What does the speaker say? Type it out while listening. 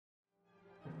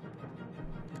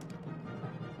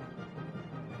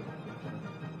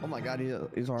my god,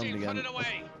 he's armed James, again. put it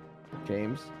away.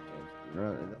 James.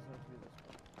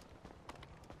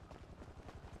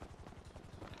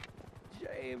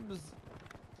 James.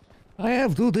 I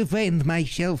have to defend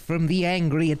myself from the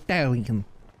angry Italian.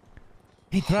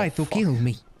 He tried to kill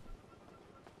me.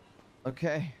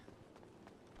 Okay.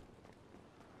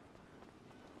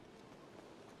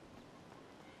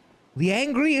 The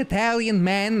angry Italian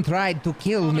man tried to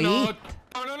kill me. No.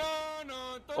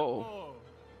 Oh.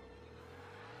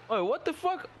 Oye, what the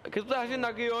fuck? ¿Qué tú estás haciendo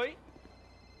aquí hoy?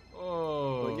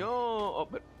 Oh. Coño. Oh,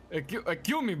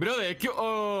 Excuse me, brother.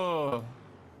 Oh.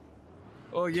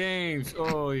 Oh, James.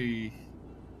 Oh. I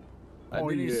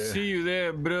didn't see you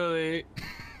there, brother.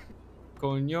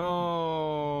 Coño.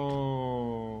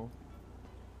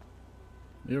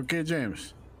 You okay,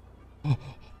 James?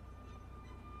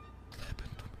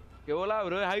 ¿Qué hola,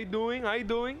 brother? How you doing? How you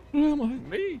doing?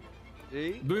 Me?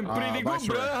 Sí. Doing pretty good,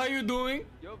 sure. brother. How you doing?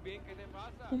 Yo, bien, ¿qué te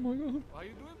pasa? Oh my god. How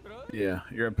you doing, brother? Yeah,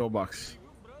 you're at Pillbox.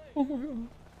 Oh my god.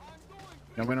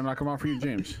 I'm gonna knock him out for you,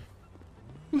 James.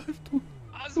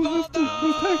 Osvaldo!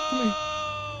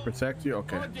 Protect you?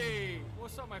 Okay. OJ,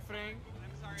 what's up, my friend?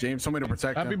 James told me to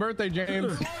protect him. Happy birthday,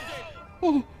 James.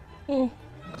 Oh, oh.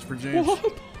 That's for James.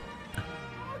 What?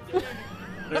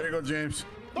 There you go, James.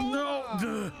 No.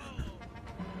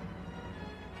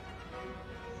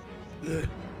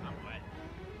 I'm wet.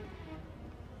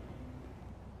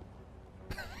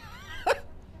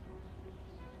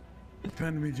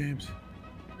 Defend me, James.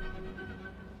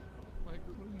 Wait,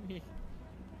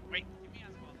 give me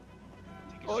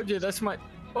Osvaldo. Take a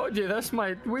OJ, that's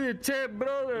my weird tip,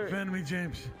 brother. Defend me,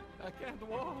 James. I can't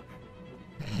walk.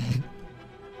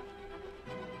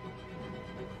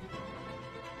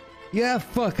 Yeah,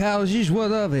 fuck houses,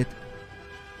 what of it?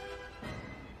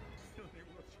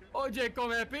 OJ,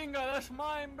 come pinga, that's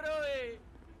mine, brother.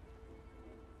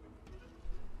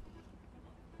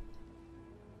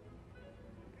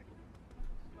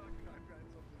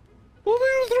 What are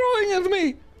you throwing at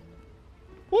me?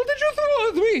 What did you throw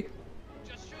at me?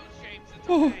 Just shoot, James. It's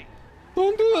Oh, okay.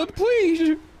 don't do that, please.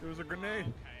 It was a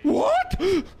grenade. What?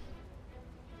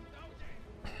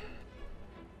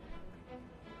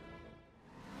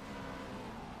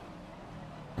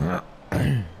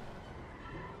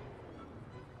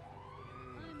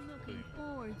 I'm looking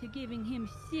forward to giving him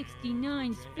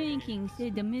 69 spankings,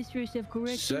 said the mistress of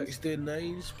corrections.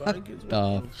 69 spankings?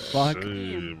 The fuck?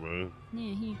 Hey, bro.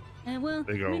 Yeah, he. Well,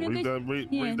 They go, I mean,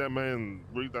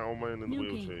 read that old man in the Okay.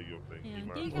 wheelchair. You'll think he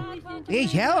might they as well got live. into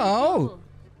Yes, that hello.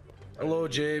 Hello,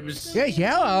 James. Yes,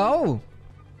 hello.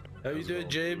 How you doing,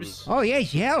 James? Oh,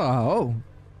 yes, hello.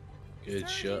 Good Sir,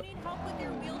 shot. do you need help with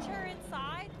your wheelchair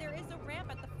inside? There is a ramp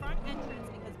at the front entrance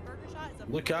because Burger Shot is a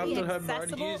Look pretty after him, man.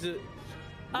 accessible. He's the.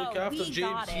 Oh, Look after we James.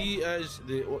 got it.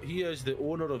 He is the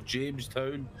owner of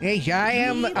Jamestown. Yes, I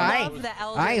am. We love the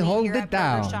elderly I hold here it at Burger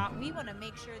down. Shot. We want to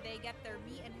make sure they get their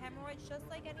meat and hemorrhoids just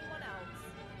like anyone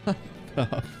else.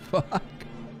 The fuck?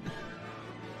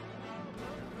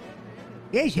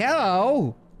 Yes,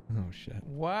 hello. Oh shit.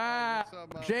 Wow.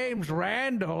 James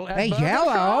Randal. at Hey, Burger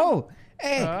hello.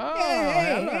 Hey, Oh,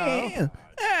 hey,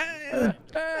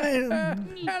 hello.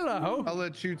 Hello. I'll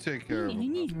let you take care of I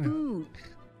him. need food.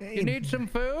 You need some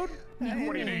food?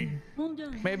 What do you need? Hold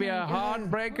on. Maybe a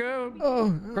heartbreaker?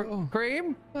 Oh,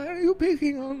 Cream? why are you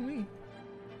picking on me?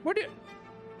 What do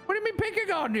you mean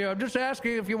picking on you? I'm just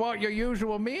asking if you want your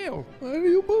usual meal. Why are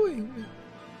you booing me?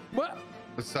 What?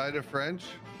 A side of French,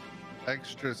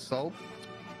 extra salt.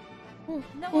 Oh,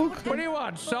 No one would okay. What do you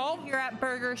want? Salt? here at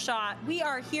Burger Shot. We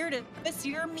are here to miss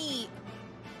your meat.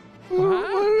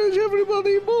 Why is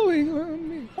everybody booing on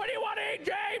me? What do you want to eat,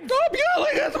 James? Stop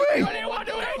yelling at me! What do you want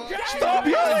to eat, James? Stop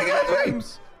yelling at me!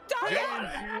 Stop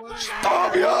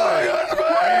yelling at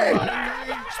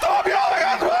me! Stop yelling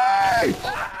at me!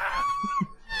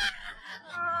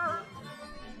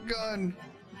 Gun.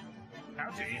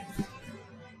 Howdy.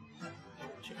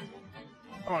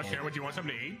 Oh, sure. Would you want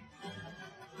something to eat?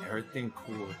 Everything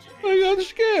cool, James. I got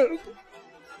scared.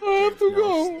 I have to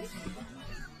go.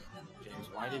 James,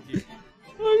 why did you?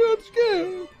 I got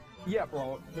scared. Yeah,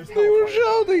 bro. There's They were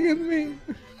shouting at me.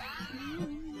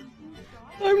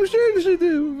 I'm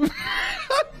sensitive.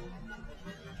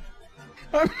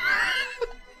 I'm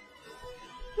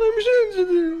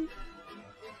sensitive.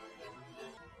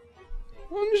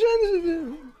 I'm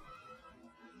sensitive.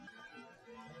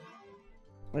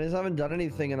 I just haven't done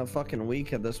anything in a fucking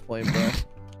week at this point, bro.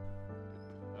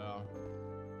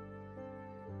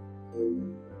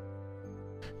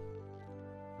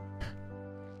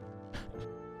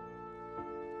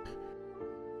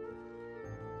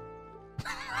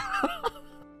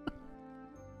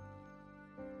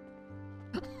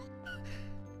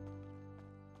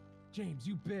 James,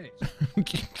 you bitch.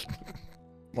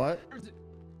 What?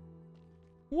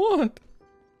 What?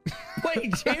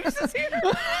 Wait, James is here?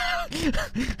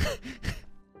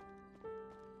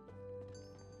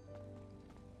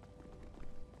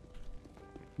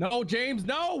 No, James,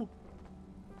 no!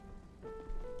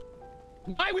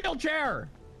 My wheelchair!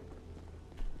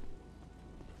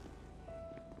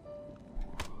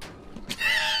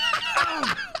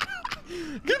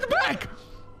 Get back!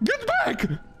 Get back!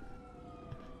 Come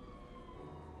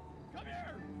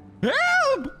here!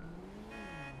 Help!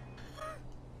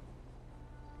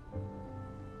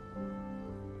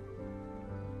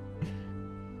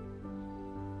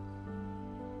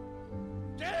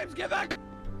 James, get back!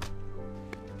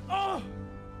 Oh!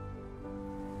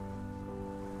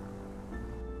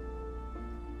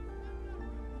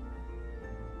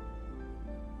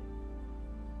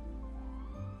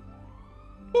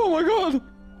 Oh my god!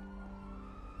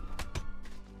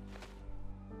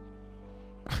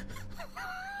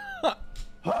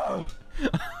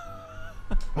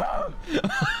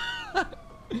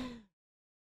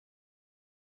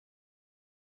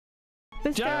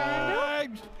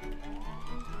 James!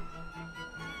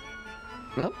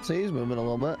 Oh, see, he's moving a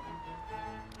little bit.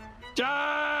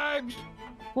 James!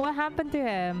 What happened to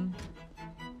him?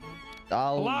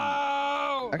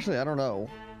 Hello? Actually, I don't know.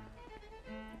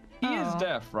 He is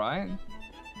deaf, right?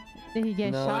 Did he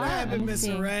get No, shot? what Let me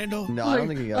see. Randall? No, I don't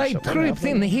think he got I shot. What tripped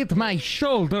happened? and hit my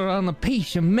shoulder on a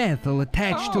piece of metal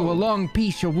attached to a long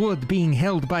piece of wood being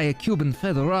held by a Cuban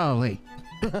federale.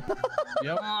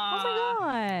 Yep. Oh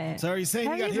my god. So are you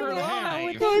saying you got hit with a hammer?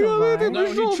 I got hit in No, the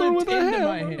he shoulder tripped with a into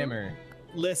my hammer. hammer.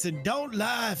 Listen, don't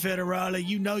lie, Federale.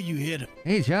 You know you hit him.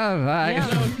 It's alright. Yeah,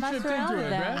 No, let's you mess tripped around into with it,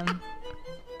 them.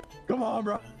 Come on,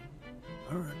 bro.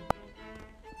 All right.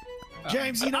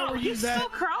 James, you know where you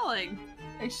at? crawling.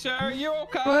 Hey, sir, you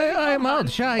okay? I'm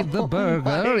outside the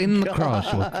burger in the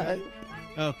crosswalk.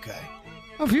 Okay.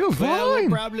 I feel Well, we'll fine.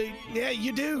 probably, yeah,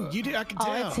 you do. You do. I can Oh,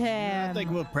 tell. it's him. I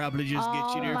think we'll probably just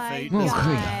get you to your Oh my feet.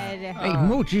 Okay. god. Hey,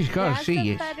 muchas That's the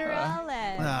gracias.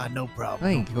 Federale. Ah, no problem.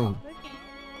 Thank you.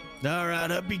 All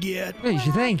right, up you get. Hey,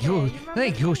 thank you.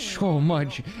 Thank you so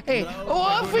much. Hey,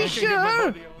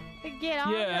 officer! Get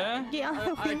on. Yeah? Get on the I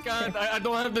wheelchair. can't. I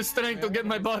don't have the strength to get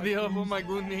my body up. Oh my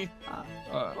goodness.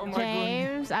 Oh my goodness.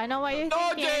 James, I know what you're No,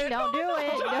 thinking. James, Don't do no,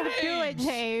 it. Don't do it,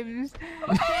 James. James.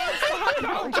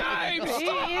 No, James,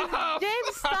 stop!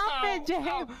 James, stop it, James.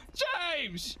 No,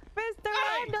 James! Mr. Hey,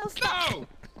 Randall, stop. no! Did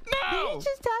No! you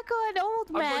just tackle an old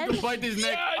I'm man? going to bite his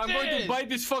neck. Yeah, I I'm going to did.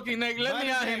 bite his fucking neck. Let Bite me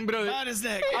his at him, neck, bro. bite his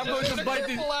neck. I'm going to bite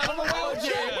his. Oh,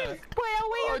 yeah. Wait, wait,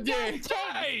 Oh, James.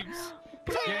 James!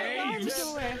 James! Don't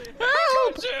do it.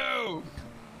 Help! You!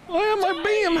 Why am I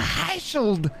being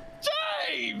hassled?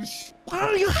 James! Why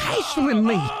are you hassling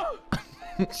me?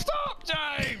 Stop,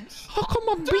 James! How come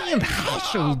I'm being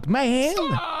hassled, man?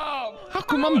 Stop! How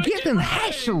come I'm getting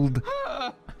hassled?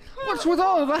 What's with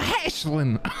all the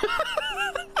hassling?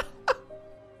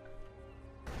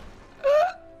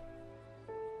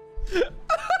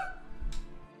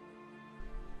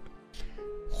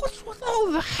 What's with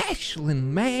all the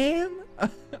hassling, man?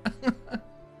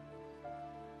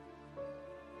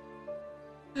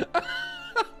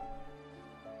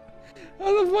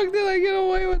 How the fuck did I get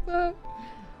away with that?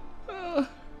 Oh,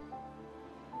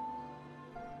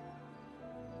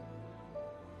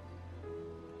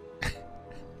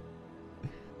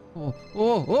 oh,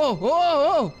 oh, oh,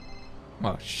 oh!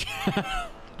 Oh, shit.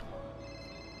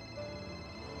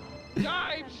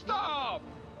 James, stop!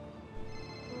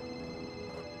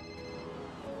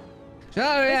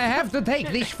 Sorry, I have to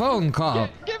take this phone call.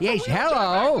 Yes,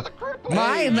 hello.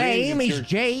 My name is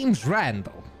James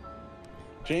Randal.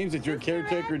 James, it's your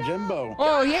caretaker, Jimbo.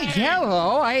 Oh, yes,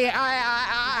 hello.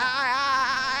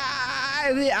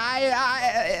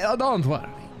 Don't worry.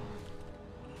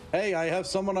 Hey, I have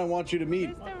someone I want you to meet.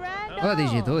 Mr. Randall. What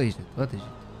is it? What is it? What is it?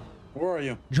 Where are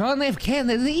you? John F.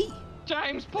 Kennedy?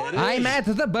 James, please! I'm at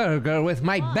the burger with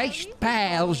my best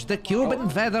pals, the Cuban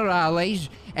federales,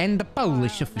 and the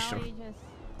Polish official. Now you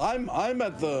just- I'm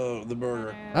at the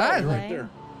burger. Ah, Right there.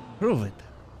 Prove it.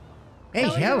 Hey, Go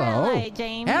to the hello. red light,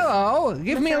 James. Hello.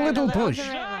 Give me a Mr. little Randall, push. go to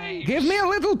the red light. Give me a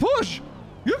little push.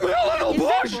 Give me a little Is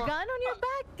there push. a gun on your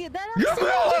back? Get that Give me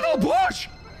a little push.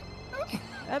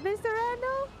 Mr.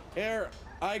 Randall? Here,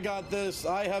 I got this.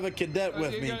 I have a cadet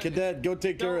with me. Cadet, go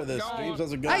take care of this. James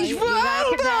has a gun.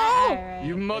 Osvaldo!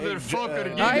 You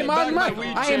motherfucker! I'm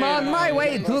on my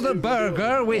way to the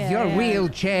burger with your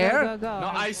wheelchair.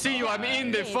 No, I see you. I'm in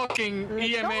the fucking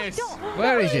EMS.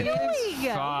 Where is it?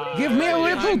 Give me a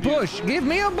little push. Give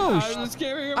me a boost.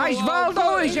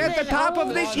 Osvaldo is at the top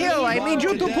of this hill. I need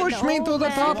you to push me to the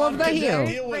top of the hill.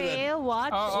 Give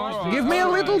me a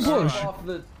little push.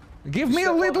 Give me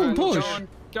a little push.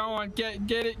 Go on, get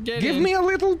it. Give me a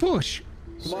little push.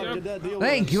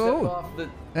 Thank you.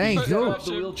 Thank you.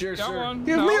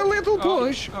 Give me a little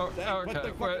push.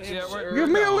 Give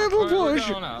me a little push.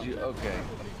 Okay.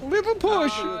 Little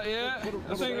push. Yeah,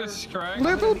 I think this is correct.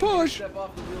 Little push.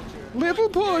 Little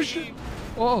push.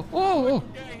 Oh.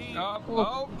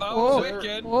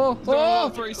 Wicked.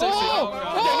 360.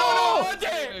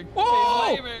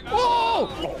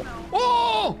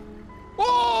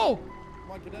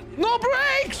 No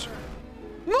brakes!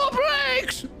 No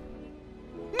brakes!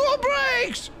 No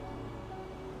brakes!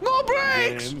 No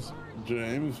brakes!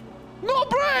 James. No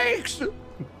brakes!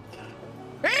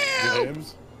 Help!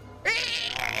 James.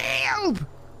 Help!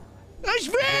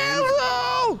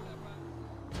 Osvaldo!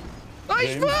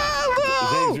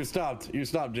 Osvaldo! James, you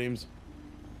stopped, James.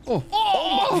 Oh!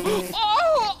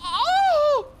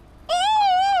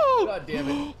 God damn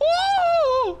it.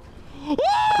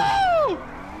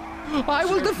 I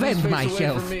will defend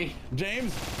myself.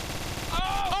 James.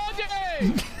 Oh,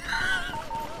 James!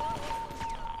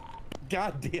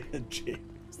 God damn it, James.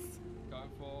 Go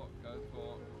for.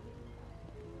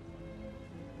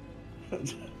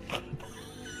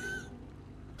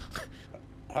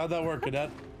 How'd that work, Cadet?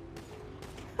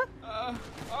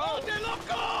 Oh, they look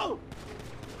go!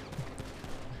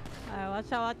 Alright,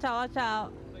 watch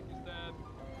out. I think he's dead.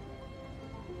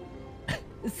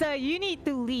 So you need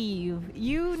to leave.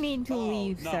 You need to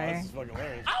leave, no, sir. This is fucking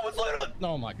hilarious. I was literally.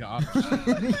 Oh my god.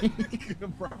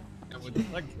 Bro,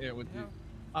 I can't with you.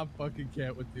 I fucking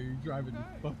can't with you. You're driving me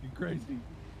fucking crazy.